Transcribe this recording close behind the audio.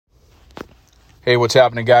Hey, what's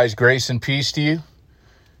happening, guys? Grace and peace to you.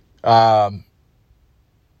 Happy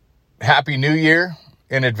New Year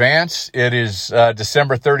in advance. It is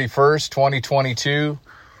December 31st, 2022.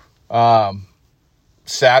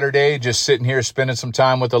 Saturday, just sitting here spending some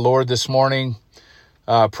time with the Lord this morning,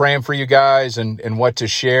 praying for you guys and what to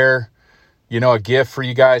share. You know, a gift for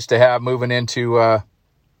you guys to have moving into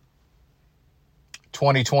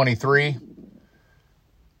 2023.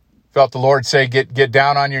 Felt the Lord say, get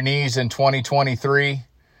down on your knees in 2023.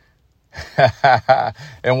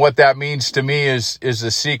 And what that means to me is a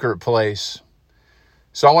secret place.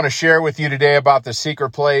 So I want to share with you today about the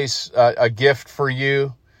secret place, a gift for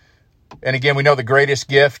you. And again, we know the greatest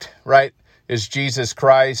gift, right, is Jesus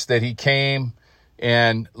Christ, that he came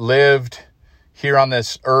and lived here on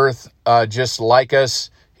this earth just like us.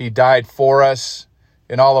 He died for us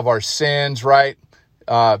in all of our sins, right?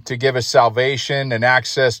 To give us salvation and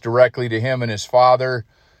access directly to him and his Father.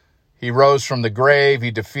 He rose from the grave.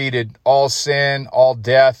 He defeated all sin, all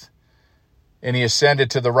death, and he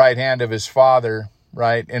ascended to the right hand of his Father,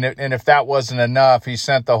 right? And if that wasn't enough, he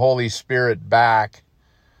sent the Holy Spirit back,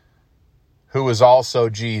 who is also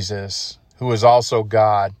Jesus, who is also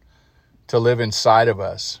God, to live inside of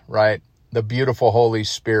us, right? The beautiful Holy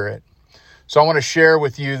Spirit. So I want to share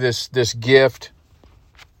with you this gift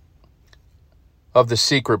of the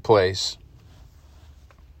secret place.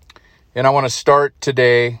 And I want to start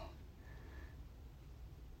today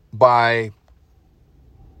by,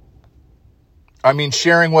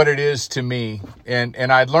 sharing what it is to me. And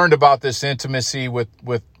I learned about this intimacy with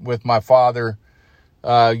my father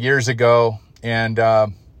years ago. And I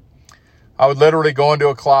would literally go into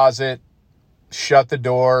a closet, shut the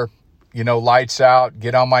door, lights out,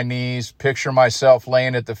 get on my knees, picture myself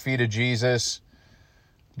laying at the feet of Jesus,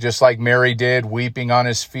 just like Mary did, weeping on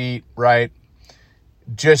his feet, right?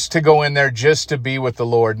 Just to go in there, just to be with the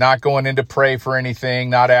Lord, not going in to pray for anything,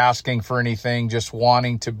 not asking for anything, just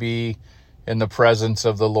wanting to be in the presence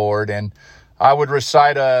of the Lord. And I would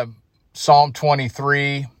recite Psalm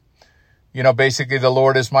 23, basically, the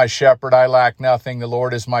Lord is my shepherd, I lack nothing. The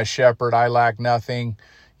Lord is my shepherd, I lack nothing.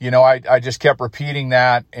 I just kept repeating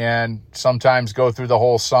that and sometimes go through the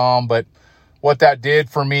whole Psalm. But what that did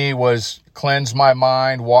for me was cleanse my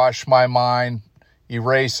mind, wash my mind,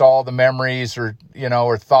 erase all the memories or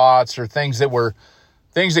thoughts or things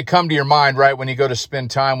that come to your mind, right? When you go to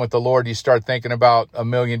spend time with the Lord, you start thinking about a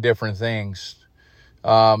million different things.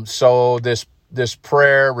 So this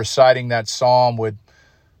prayer, reciting that Psalm would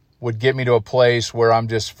get me to a place where I'm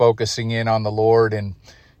just focusing in on the Lord, and,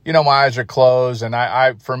 my eyes are closed, and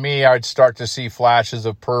I'd start to see flashes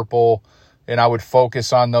of purple, and I would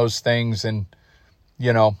focus on those things, and,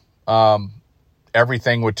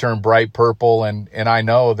 everything would turn bright purple, and I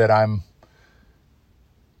know that I'm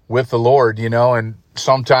with the Lord, and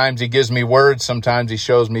sometimes he gives me words, sometimes he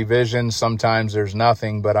shows me visions, sometimes there's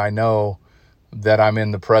nothing, but I know that I'm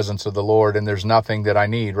in the presence of the Lord, and there's nothing that I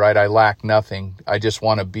need, right? I lack nothing. I just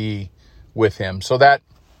want to be with him. So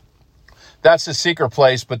that's the secret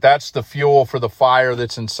place, but that's the fuel for the fire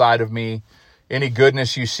that's inside of me. Any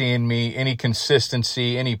goodness you see in me, any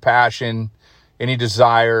consistency, any passion, any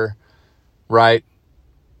desire, right?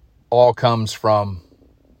 All comes from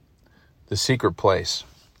the secret place.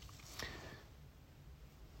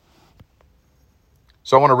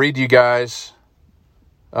 So I want to read to you guys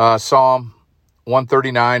Psalm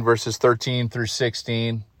 139, verses 13 through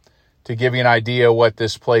 16, to give you an idea what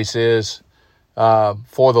this place is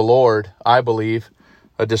for the Lord, I believe,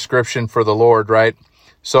 a description for the Lord, right?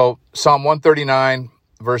 So Psalm 139,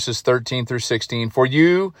 verses 13 through 16, for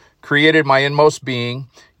you created my inmost being.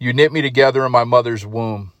 You knit me together in my mother's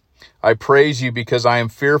womb. I praise you because I am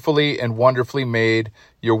fearfully and wonderfully made.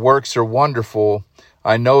 Your works are wonderful.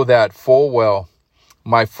 I know that full well.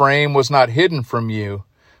 My frame was not hidden from you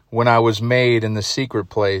when I was made in the secret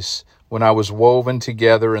place, when I was woven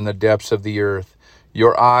together in the depths of the earth.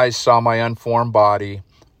 Your eyes saw my unformed body.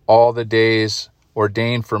 All the days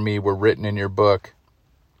ordained for me were written in your book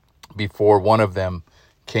before one of them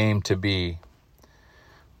came to be.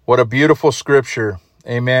 What a beautiful scripture.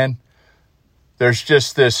 Amen. There's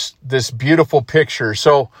just this beautiful picture.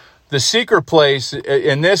 So the secret place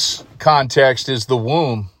in this context is the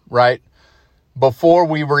womb, right? Before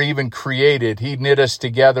we were even created, he knit us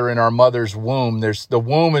together in our mother's womb. The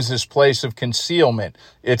womb is this place of concealment.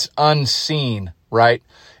 It's unseen, right?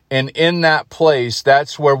 And in that place,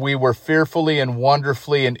 that's where we were fearfully and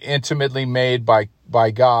wonderfully and intimately made by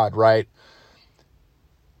God, right?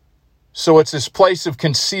 So it's this place of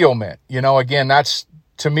concealment. Again, that's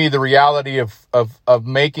to me the reality of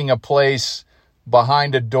making a place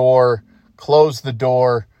behind a door, close the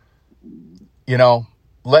door,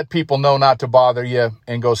 let people know not to bother you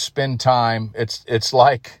and go spend time. It's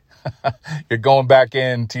like you're going back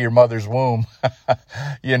into your mother's womb,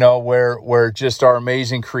 where just our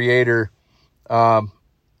amazing Creator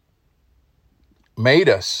made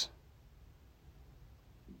us,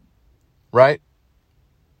 right?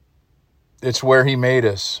 It's where he made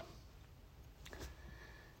us.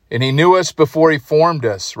 And he knew us before he formed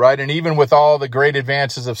us, right? And even with all the great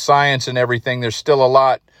advances of science and everything, there's still a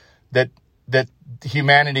lot that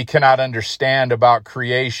humanity cannot understand about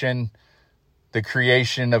creation, the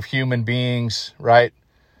creation of human beings, right?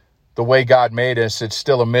 The way God made us, it's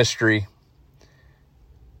still a mystery.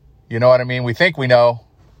 You know what I mean? We think we know.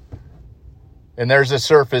 And there's a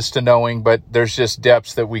surface to knowing, but there's just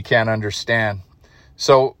depths that we can't understand.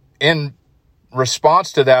 So in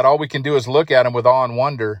response to that, all we can do is look at him with awe and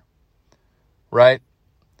wonder, right?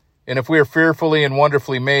 And if we are fearfully and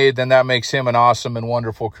wonderfully made, then that makes him an awesome and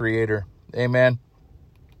wonderful creator. Amen.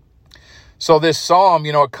 So this psalm,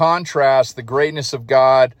 it contrasts the greatness of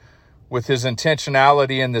God with his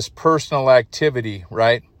intentionality in this personal activity,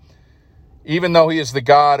 right? Even though he is the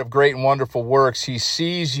God of great and wonderful works, he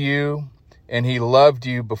sees you and he loved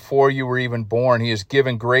you before you were even born. He has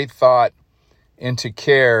given great thought and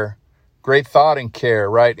care,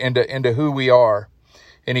 right? Into who we are.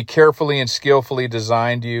 And he carefully and skillfully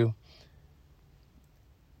designed you.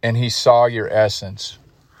 And he saw your essence.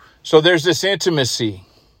 So there's this intimacy.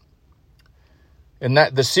 And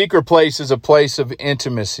that the secret place is a place of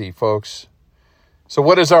intimacy, folks. So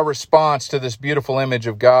what is our response to this beautiful image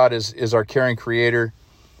of God is our caring Creator?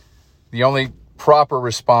 The only proper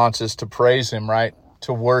response is to praise him, right?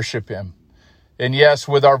 To worship him. And yes,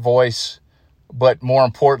 with our voice, but more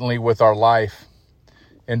importantly, with our life.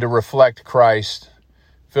 And to reflect Christ,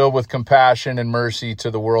 filled with compassion and mercy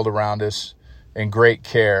to the world around us and great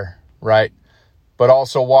care, right? But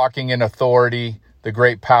also walking in authority, the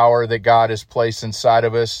great power that God has placed inside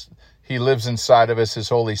of us. He lives inside of us, his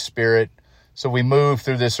Holy Spirit. So we move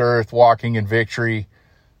through this earth walking in victory,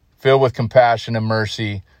 filled with compassion and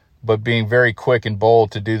mercy, but being very quick and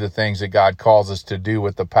bold to do the things that God calls us to do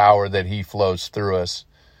with the power that he flows through us.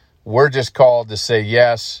 We're just called to say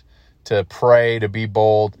yes, to pray, to be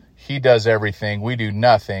bold. He does everything. We do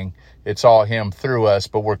nothing. It's all him through us,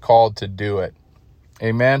 but we're called to do it.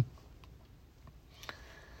 Amen.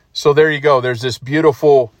 So there you go. There's this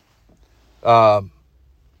beautiful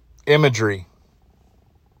imagery,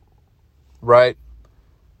 right,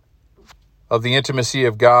 of the intimacy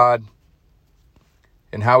of God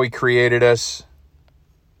and how he created us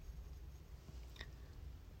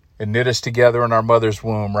and knit us together in our mother's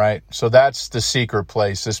womb, right? So that's the secret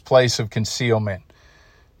place, this place of concealment.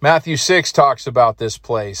 Matthew 6 talks about this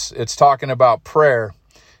place. It's talking about prayer.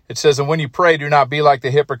 It says, and when you pray, do not be like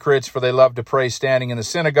the hypocrites, for they love to pray standing in the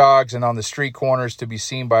synagogues and on the street corners to be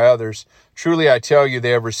seen by others. Truly, I tell you, they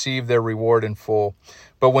have received their reward in full.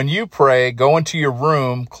 But when you pray, go into your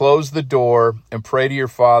room, close the door, and pray to your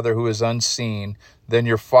Father who is unseen. Then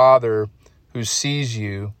your Father who sees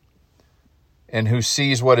you and who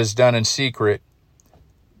sees what is done in secret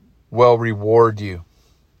will reward you.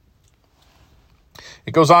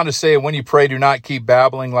 It goes on to say, when you pray, do not keep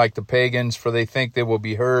babbling like the pagans, for they think they will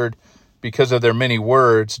be heard because of their many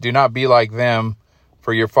words. Do not be like them,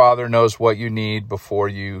 for your Father knows what you need before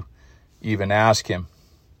you even ask him.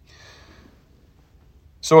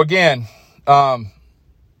 So again, don't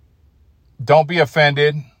be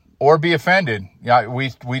offended or be offended. Yeah,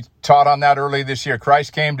 we taught on that early this year.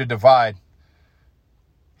 Christ came to divide.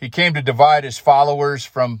 He came to divide his followers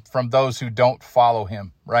from those who don't follow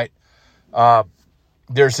him, right?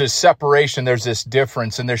 There's this separation, there's this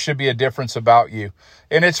difference, and there should be a difference about you.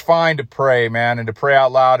 And it's fine to pray, man, and to pray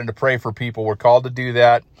out loud and to pray for people. We're called to do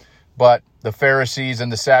that. But the Pharisees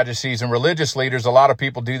and the Sadducees and religious leaders, a lot of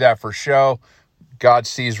people do that for show. God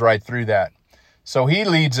sees right through that. So he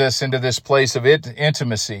leads us into this place of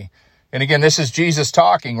intimacy. And again, this is Jesus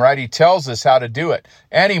talking, right? He tells us how to do it.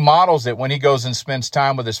 And he models it when he goes and spends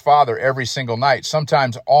time with his Father every single night,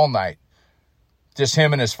 sometimes all night. Just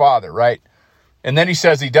him and his Father, right? And then he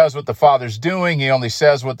says he does what the Father's doing. He only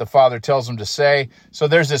says what the Father tells him to say. So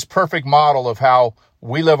there's this perfect model of how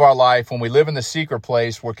we live our life. When we live in the secret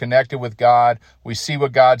place, we're connected with God. We see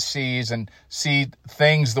what God sees and see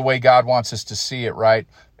things the way God wants us to see it, right?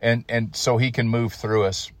 And so he can move through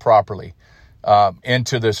us properly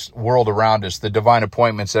into this world around us, the divine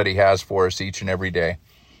appointments that he has for us each and every day.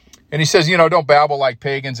 And he says, don't babble like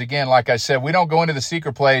pagans. Again, like I said, we don't go into the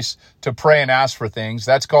secret place to pray and ask for things.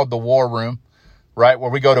 That's called the war room. Right?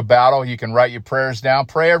 Where we go to battle, you can write your prayers down.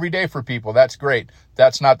 Pray every day for people. That's great.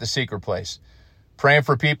 That's not the secret place. Praying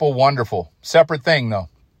for people, wonderful. Separate thing, though.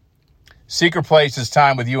 Secret place is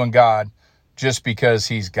time with you and God just because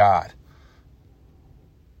he's God.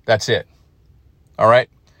 That's it. All right?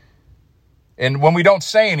 And when we don't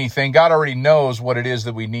say anything, God already knows what it is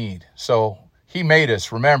that we need. So he made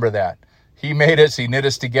us. Remember that. He made us. He knit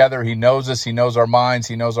us together. He knows us. He knows our minds.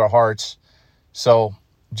 He knows our hearts. So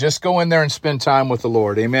just go in there and spend time with the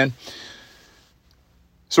Lord. Amen.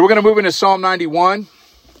 So we're going to move into Psalm 91.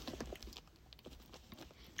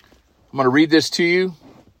 I'm going to read this to you.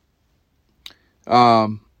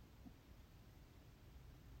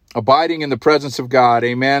 Abiding in the presence of God.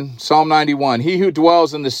 Amen. Psalm 91. He who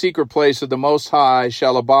dwells in the secret place of the Most High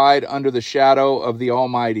shall abide under the shadow of the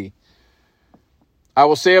Almighty. I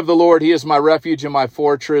will say of the Lord, he is my refuge and my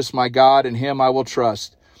fortress, my God, in him I will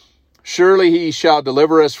trust. Surely he shall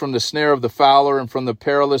deliver us from the snare of the fowler and from the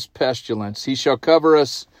perilous pestilence. He shall cover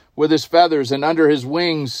us with his feathers, and under his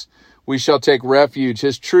wings we shall take refuge.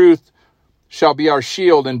 His truth shall be our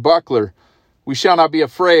shield and buckler. We shall not be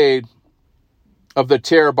afraid of the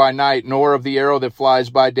terror by night, nor of the arrow that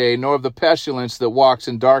flies by day, nor of the pestilence that walks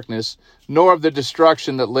in darkness, nor of the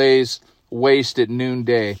destruction that lays waste at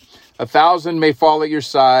noonday. 1,000 may fall at your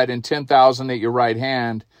side, and 10,000 at your right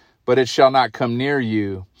hand, but it shall not come near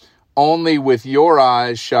you. Only with your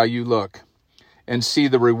eyes shall you look and see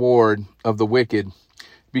the reward of the wicked.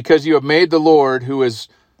 Because you have made the Lord, who is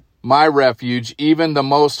my refuge, even the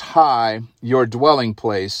Most High, your dwelling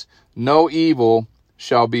place, no evil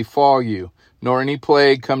shall befall you, nor any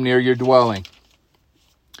plague come near your dwelling.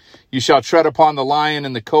 You shall tread upon the lion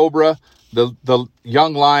and the cobra, the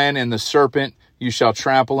young lion and the serpent you shall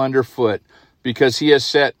trample underfoot, because he has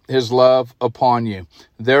set his love upon you.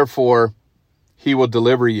 Therefore, he will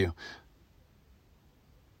deliver you.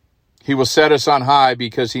 He will set us on high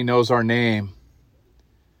because he knows our name.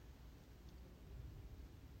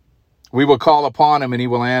 We will call upon him and he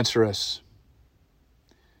will answer us.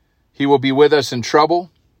 He will be with us in trouble.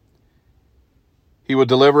 He will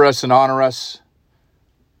deliver us and honor us.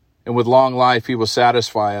 And with long life, he will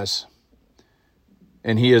satisfy us.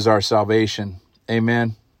 And he is our salvation.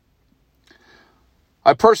 Amen.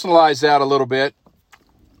 I personalized that a little bit,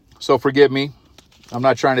 so forgive me. I'm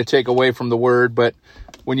not trying to take away from the word, but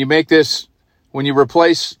when you make this, when you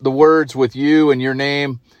replace the words with you and your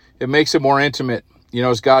name, it makes it more intimate. You know,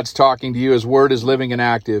 as God's talking to you, his word is living and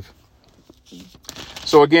active.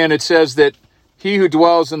 So again, it says that he who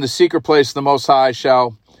dwells in the secret place of the Most High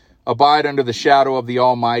shall abide under the shadow of the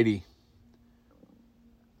Almighty.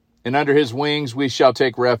 And under his wings we shall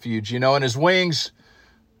take refuge. You know, and his wings,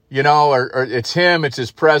 you know, it's him, it's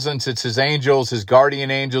his presence, it's his angels, his guardian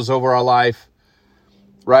angels over our life.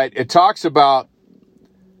 Right? It talks about,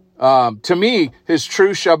 to me, his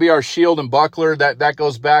truth shall be our shield and buckler. That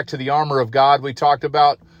goes back to the armor of God we talked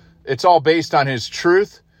about. It's all based on his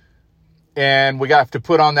truth. And we have to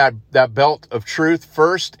put on that belt of truth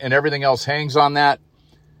first, and everything else hangs on that.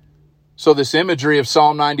 So this imagery of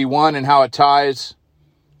Psalm 91 and how it ties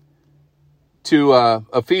to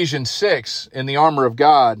Ephesians 6 in the armor of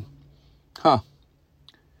God.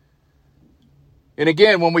 And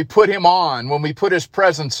again, when we put him on, when we put his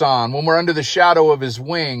presence on, when we're under the shadow of his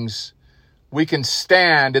wings, we can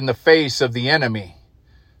stand in the face of the enemy.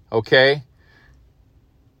 Okay?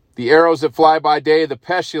 The arrows that fly by day, the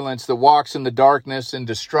pestilence that walks in the darkness and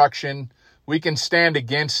destruction, we can stand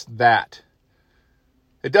against that.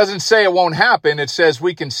 It doesn't say it won't happen. It says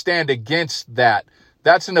we can stand against that.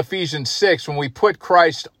 That's in Ephesians 6. When we put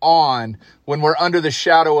Christ on, when we're under the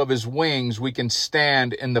shadow of his wings, we can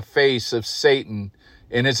stand in the face of Satan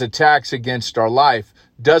and his attacks against our life.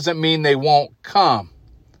 Doesn't mean they won't come.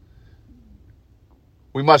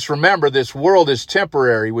 We must remember this world is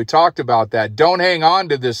temporary. We talked about that. Don't hang on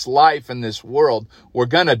to this life in this world. We're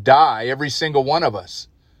going to die, every single one of us.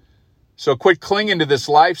 So quit clinging to this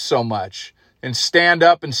life so much and stand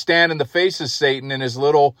up and stand in the face of Satan and his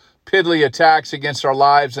little piddly attacks against our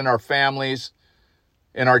lives and our families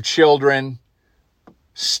and our children.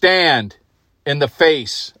 Stand in the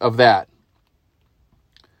face of that.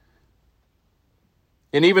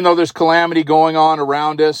 And even though there's calamity going on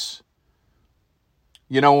around us,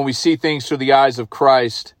 you know, when we see things through the eyes of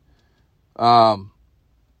Christ, you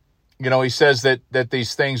know, he says that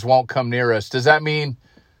these things won't come near us. Does that mean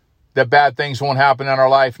that bad things won't happen in our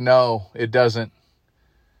life? No, it doesn't.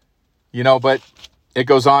 You know, but it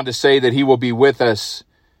goes on to say that he will be with us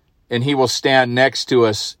and he will stand next to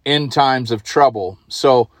us in times of trouble.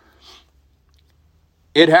 So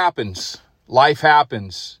it happens. Life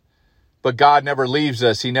happens. But God never leaves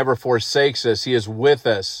us. He never forsakes us. He is with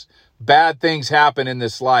us. Bad things happen in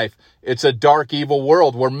this life. It's a dark, evil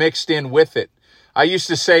world. We're mixed in with it. I used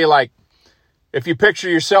to say, like, If you picture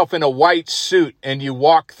yourself in a white suit and you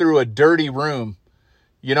walk through a dirty room,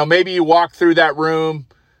 you know, maybe you walk through that room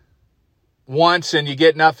once and you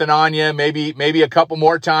get nothing on you. Maybe a couple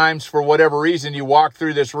more times for whatever reason you walk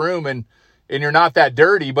through this room and you're not that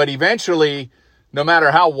dirty. But eventually, no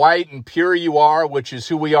matter how white and pure you are, which is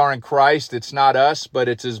who we are in Christ, it's not us, but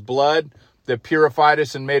it's his blood that purified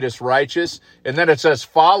us and made us righteous. And then it's us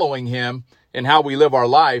following him in how we live our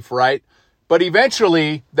life, right? But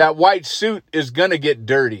eventually, that white suit is going to get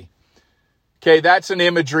dirty. Okay, that's an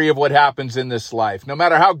imagery of what happens in this life. No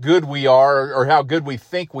matter how good we are or how good we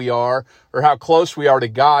think we are or how close we are to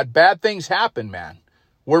God, bad things happen, man.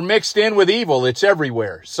 We're mixed in with evil. It's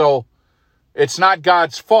everywhere. So it's not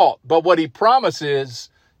God's fault. But what he promises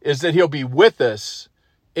is that he'll be with us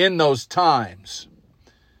in those times.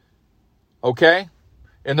 Okay?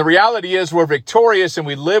 And the reality is we're victorious and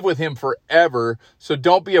we live with him forever. So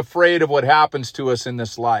don't be afraid of what happens to us in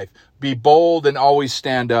this life. Be bold and always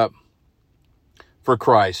stand up for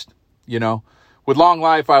Christ. You know, with long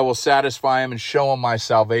life, I will satisfy him and show him my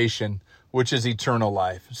salvation, which is eternal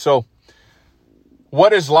life. So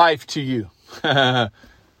what is life to you?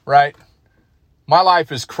 Right? My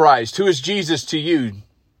life is Christ. Who is Jesus to you?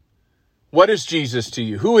 What is Jesus to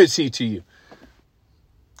you? Who is he to you?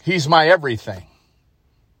 He's my everything.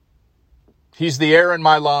 He's the air in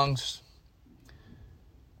my lungs,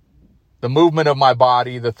 the movement of my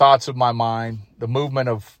body, the thoughts of my mind, the movement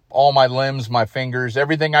of all my limbs, my fingers,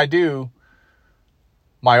 everything I do,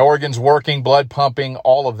 my organs working, blood pumping,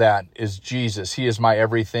 all of that is Jesus. He is my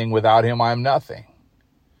everything. Without him, I am nothing.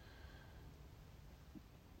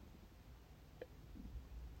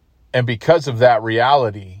 And because of that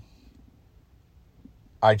reality,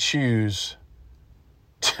 I choose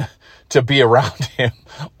to be around him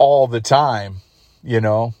all the time, you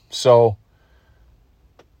know. So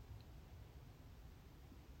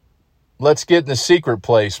let's get in the secret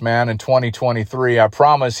place, man, in 2023. I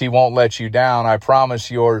promise he won't let you down. I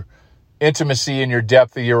promise your intimacy and your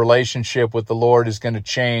depth of your relationship with the Lord is going to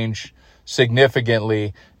change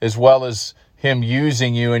significantly, as well as him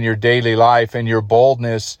using you in your daily life and your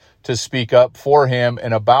boldness to speak up for him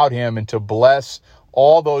and about him and to bless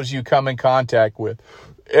all those you come in contact with.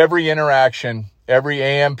 Every interaction, every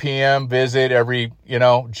AM, PM visit, every,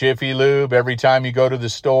 Jiffy Lube, every time you go to the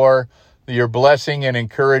store, you're blessing and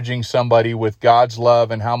encouraging somebody with God's love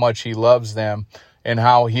and how much he loves them and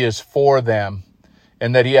how he is for them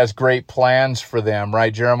and that he has great plans for them,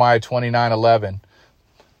 right? Jeremiah 29:11.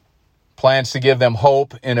 Plans to give them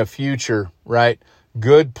hope in a future, right?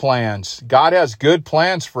 Good plans. God has good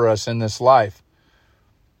plans for us in this life.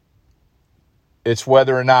 It's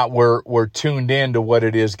whether or not we're tuned in to what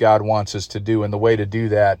it is God wants us to do. And the way to do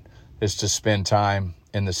that is to spend time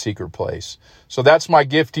in the secret place. So that's my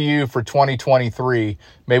gift to you for 2023.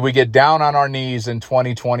 May we get down on our knees in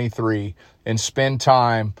 2023 and spend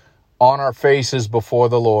time on our faces before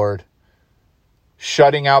the Lord,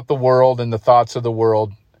 shutting out the world and the thoughts of the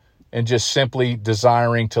world, and just simply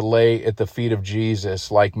desiring to lay at the feet of Jesus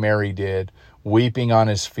like Mary did, weeping on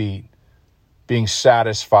his feet, being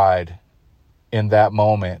satisfied in that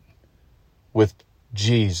moment with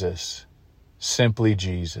Jesus, simply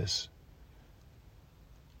Jesus.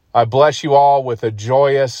 I bless you all with a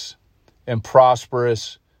joyous and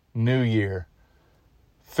prosperous new year,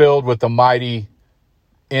 filled with the mighty,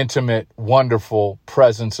 intimate, wonderful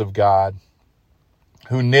presence of God,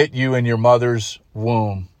 who knit you in your mother's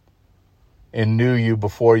womb and knew you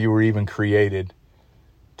before you were even created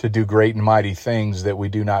to do great and mighty things that we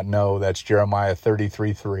do not know. That's Jeremiah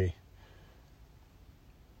 33:3.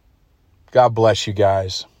 God bless you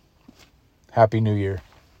guys. Happy New Year.